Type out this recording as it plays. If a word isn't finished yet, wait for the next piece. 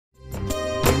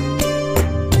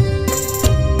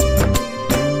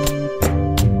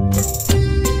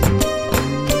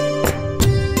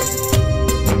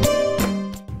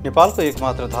नेपालको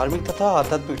एकमात्र धार्मिक तथा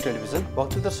आध्यात्मिक टेलिभिजन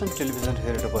भक्ति दर्शन टेलिभिजन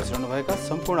हेरेर बसिरहनुभएका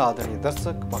सम्पूर्ण आदरणीय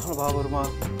दर्शक महानुभावहरूमा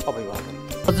अभिवादन।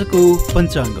 आजको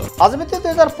पञ्चाङ्ग आज मिति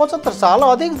 2075 साल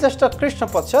अधिक ज्येष्ठ कृष्ण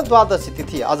पक्ष द्वादशी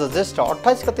तिथि। आज ज्येष्ठ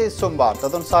 28 गते सोमबार,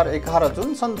 तदनुसार 11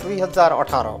 जुन सन्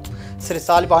 2018। श्री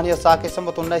सालिबाहनीय साके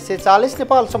सम्वत 1940,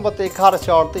 नेपाल सम्वत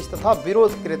 1138 तथा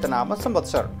विरोध कृतनाम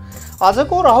संवत्सर।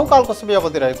 आजको राहुकालको समय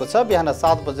अवधि रहेको छ बिहान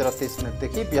 7:30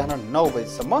 देखि बिहान 9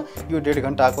 बजेसम्म। यो 1.5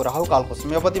 घण्टाको राहुकालको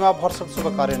समय अवधिमा भरसक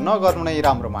शुभ कार्य नगर्नु नै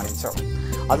राम्रो मानिन्छ।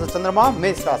 आज चन्द्रमा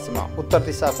मेष राशिमा, उत्तर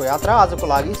दिशाको यात्रा आजको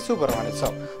लागि शुभ रहनेछ।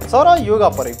 सर योगा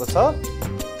परेको छ,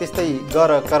 त्यस्तै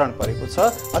गर करण परेको छ।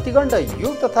 अतिगण्ड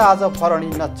योग तथा आज भरणी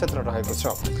नक्षत्र रहेको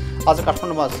छ। आज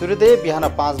काठमाडौँमा सूर्योदय बिहान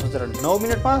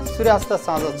 5:09 सूर्यास्त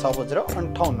साँझ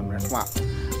 6:58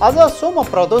 आज सोम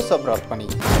प्रदोष व्रत पनि।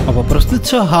 अब प्रस्तुत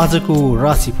छ आजको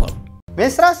राशिफल।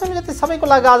 मेष राशिमा जति सबैको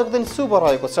लागि आजको दिन शुभ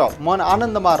रहेको छ। मन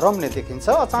आनन्दमा रम्ने देखिन्छ।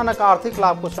 अचानक आर्थिक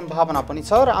लाभको सम्भावना पनि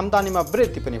छ र आम्दानीमा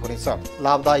वृद्धि पनि हुनेछ।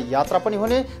 लाभदायी यात्रा पनि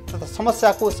हुने तथा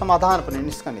समस्याको समाधान पनि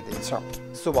निस्कने दिन्छ।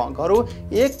 शुभ अङ्कहरू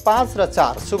 1, 5 र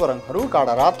 4। शुभ रङहरू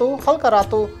गाढा रातो, हल्का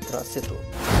रातो र सेतो।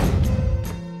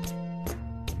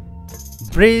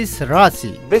 वृष राशि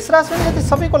जति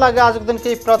सबैको लागि आजको दिन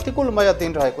केही प्रतिकूलमय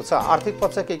दिन रहेको छ। आर्थिक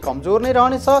पक्ष केही कमजोर नै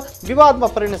रहनेछ। विवादमा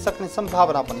परिन सक्ने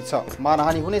सम्भावना पनि छ।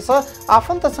 मानहानि हुनेछ।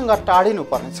 आफन्तसँग टाढिनु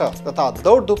पर्नेछ तथा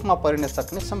दौडधुपमा परिन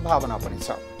सक्ने सम्भावना पनि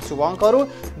छ। शुभ अङ्कहरू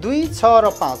 2, 6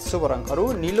 र 5। शुभ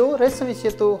रङहरू निलो, रेशमी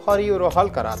सेतो, हरियो र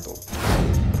हल्का रातो।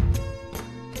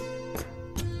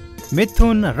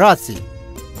 मिथुन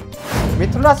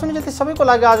राशि जति सबैको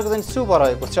लागि आजको दिन शुभ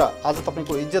रहेको छ। आज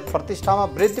तपाईँको इज्जत प्रतिष्ठामा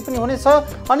वृद्धि पनि हुनेछ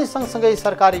अनि सँगसँगै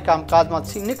सरकारी कामकाजमा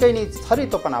निकै नै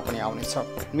छरितोपना पनि आउनेछ।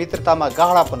 मित्रतामा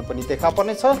गाढापन पनि देखा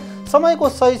पर्नेछ। समयको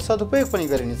सही सदुपयोग पनि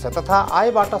गरिनेछ तथा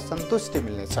आयबाट सन्तुष्टि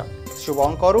मिल्नेछ। शुभ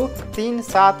अङ्कहरू 3,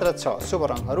 7 र 6। शुभ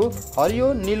रङहरू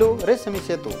हरियो, निलो, रेशमी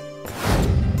सेतो।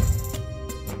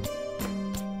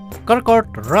 कर्कट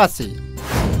राशि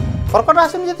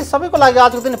जति सबैको लागि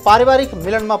आजको दिन पारिवारिक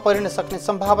मिलनमा परिन सक्ने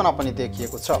सम्भावना पनि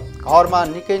देखिएको छ। घरमा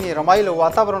निकै नै रमाइलो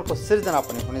वातावरणको सिर्जना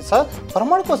पनि हुनेछ।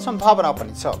 भ्रमणको सम्भावना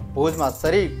पनि छ। भोजमा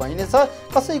शरीर बहिनेछ।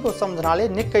 कसैको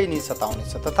सम्झनाले निकै नै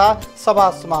सताउनेछ तथा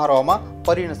सभा समारोहमा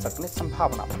परिन सक्ने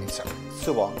सम्भावना पनि छ।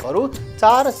 शुभ अङ्कहरू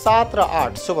 4, 7 र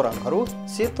 8। शुभ रङहरू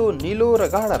सेतो, निलो र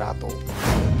गाढा रातो।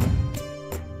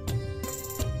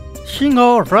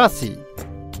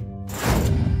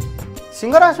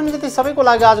 सिंह राशि जति सबैको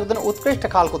लागि आजको दिन उत्कृष्ट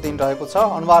खालको दिन रहेको छ।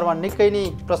 अनुहारमा निकै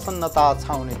नै प्रसन्नता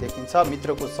छाउने देखिन्छ।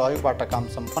 मित्रको सहयोगबाट काम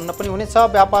सम्पन्न पनि हुनेछ।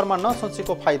 व्यापारमा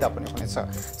नसोचेको फाइदा पनि हुनेछ।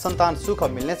 सन्तान सुख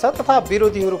मिल्नेछ तथा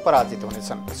विरोधीहरू पराजित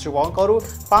हुनेछन्। शुभ अङ्कहरू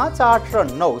 5, 8 र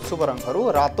 9। शुभ रङहरू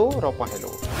रातो र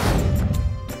पहेँलो।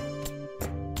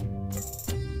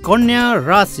 कन्या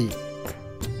राशि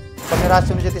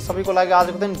जति सबैको लागि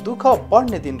आजको दिन दुःख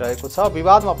बढ्ने दिन रहेको छ।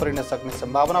 विवादमा परिन सक्ने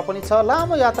सम्भावना पनि छ।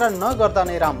 लामो यात्रा नगर्दा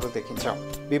नै राम्रो देखिन्छ।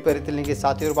 विपरीत लिङ्गी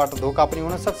साथीहरूबाट धोका पनि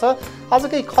हुन सक्छ। आज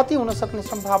केही क्षति हुन सक्ने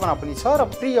सम्भावना पनि छ र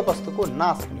प्रिय वस्तुको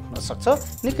नाश पनि हुन सक्छ।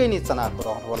 निकै नै चनाखो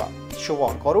रहनुहोला। शुभ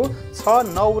अङ्कहरू 6,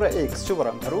 9 र 1। शुभ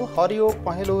रङहरू हरियो,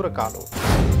 पहेँलो र कालो।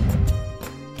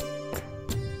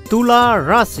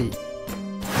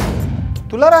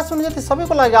 तुला राशि जति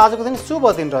सबैको लागि आजको दिन शुभ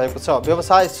दिन रहेको छ।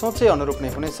 व्यवसाय सोचे अनुरूप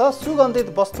नै हुनेछ।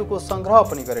 सुगन्धित वस्तुको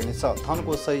सङ्ग्रह पनि गरिनेछ।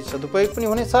 धनको सही सदुपयोग पनि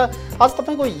हुनेछ। आज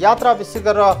तपाईँको यात्रा विशेष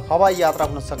गरेर हवाई यात्रा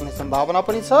हुन सक्ने सम्भावना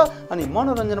पनि छ अनि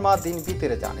मनोरञ्जनमा दिन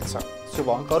बितेर जानेछ। शुभ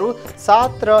अङ्कहरू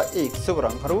 7 र 1। शुभ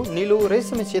रङहरू निलो,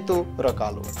 रेशमी सेतो र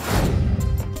कालो।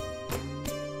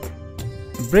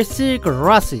 वृश्चिक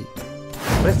राशि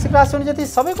जति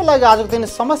सबैको लागि आजको दिन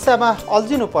समस्यामा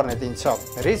अल्झिनु पर्ने दिन छ।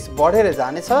 रिस बढेर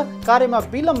जानेछ।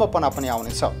 कार्यमा विलम्बपना पनि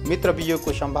आउनेछ। मित्र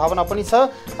वियोगको सम्भावना पनि छ।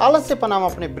 आलस्यपनामा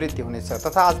पनि वृद्धि हुनेछ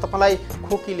तथा आज तपाईँलाई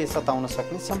खोकीले सताउन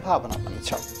सक्ने सम्भावना पनि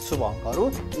छ। शुभ अङ्कहरू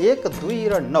 1, 2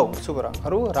 र 9। शुभ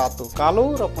रङहरू रातो, कालो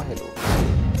र पहेँलो।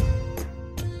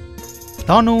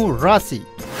 धनु राशि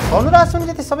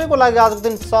जति सबैको लागि आजको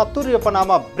दिन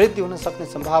चातुर्यपनामा वृद्धि हुन सक्ने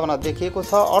सम्भावना देखिएको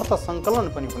छ। अर्थ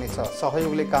सङ्कलन पनि हुनेछ।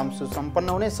 सहयोगले काम सुसम्पन्न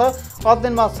हुनेछ।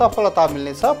 अध्ययनमा सफलता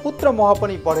मिल्नेछ। पुत्र मोह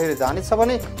पनि बढेर जानेछ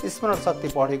भने स्मरण शक्ति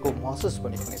बढेको महसुस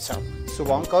पनि हुनेछ। शुभ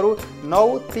अङ्कहरू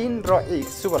 9, 3 र 1।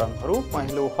 शुभ रङहरू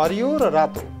पहेँलो, हरियो र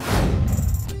रातो।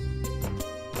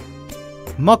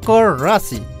 मकर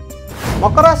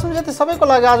राशि जति सबैको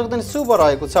लागि आजको दिन शुभ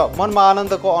रहेको छ। मनमा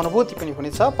आनन्दको अनुभूति पनि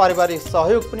हुनेछ। पारिवारिक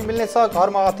सहयोग पनि मिल्नेछ।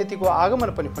 घरमा अतिथिको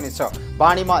आगमन पनि हुनेछ।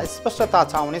 वाणीमा स्पष्टता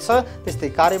छाउनेछ। त्यस्तै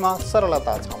कार्यमा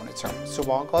सरलता छाउनेछ। शुभ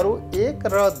अङ्कहरू 1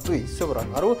 र 2। शुभ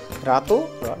रङहरू रातो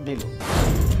र निलो।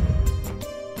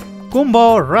 कुम्भ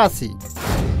राशि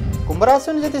कुम्भ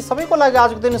जति सबैको लागि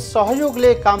आजको दिन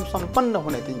सहयोगले काम सम्पन्न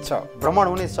हुने दिन छ। भ्रमण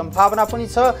हुने सम्भावना पनि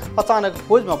छ। अचानक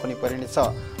भोजमा पनि परिनेछ।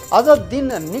 आज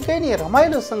दिन निकै नै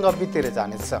रमाइलोसँग बितेर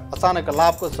जानेछ। अचानक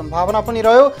लाभको सम्भावना पनि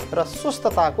रह्यो र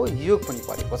स्वस्थताको योग पनि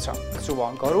परेको छ। शुभ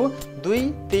अङ्कहरू 2,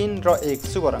 3 र 1।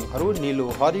 शुभ रङहरू नीलो,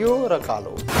 हरियो र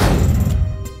कालो।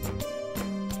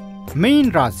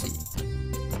 मीन राशि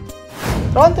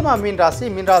र अन्त्यमा मीन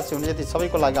राशि हुने यति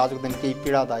सबैको लागि आजको दिन केही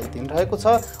पीडादायी दिन रहेको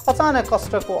छ। अचानक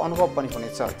कष्टको अनुभव पनि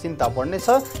हुनेछ, चिन्ता बढ्नेछ,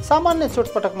 सामान्य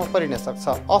चोटपटकमा परिन सक्छ,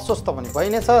 अस्वस्थ पनि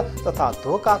भइनेछ तथा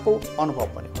धोकाको अनुभव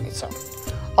पनि हुनेछ।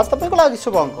 आज तपाईँको लागि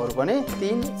शुभ अङ्कहरू भने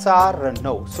 3, 4 र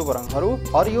 9। शुभ रङहरू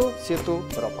हरियो, सेतो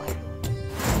र पहेँलो।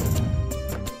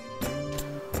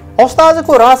 अवस्था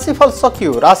आजको राशिफल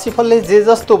सकियो। राशिफलले जे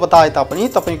जस्तो बताए तापनि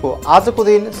तपाईँको आजको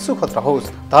दिन सुखद रहोस्।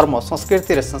 धर्म,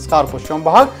 संस्कृति र संस्कारको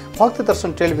संवाहक भक्ति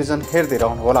दर्शन टेलिभिजन हेर्दै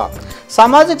रहनुहोला।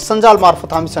 सामाजिक सञ्जाल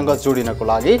मार्फत हामीसँग जोडिनको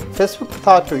लागि फेसबुक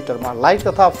तथा ट्विटरमा लाइक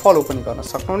तथा फलो पनि गर्न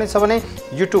सक्नुहुनेछ भने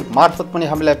युट्युब मार्फत पनि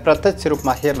हामीलाई प्रत्यक्ष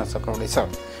रूपमा हेर्न सक्नुहुनेछ।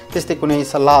 त्यस्तै कुनै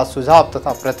सल्लाह सुझाव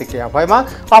तथा प्रतिक्रिया भएमा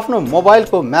आफ्नो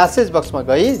मोबाइलको म्यासेज बक्समा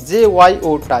गई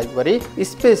JYO टाइप गरी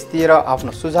स्पेस दिएर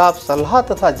आफ्नो सुझाव, सल्लाह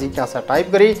तथा जिज्ञासा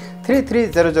टाइप गरी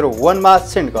 33001 मा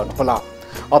सेन्ड गर्नुहोला।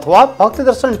 अथवा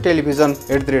भक्तिदर्शन टेलिभिजन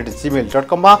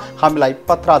 @gmail.com मा हामीलाई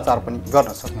पत्राचार पनि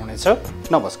गर्न सक्नुहुनेछ।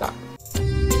 नमस्कार।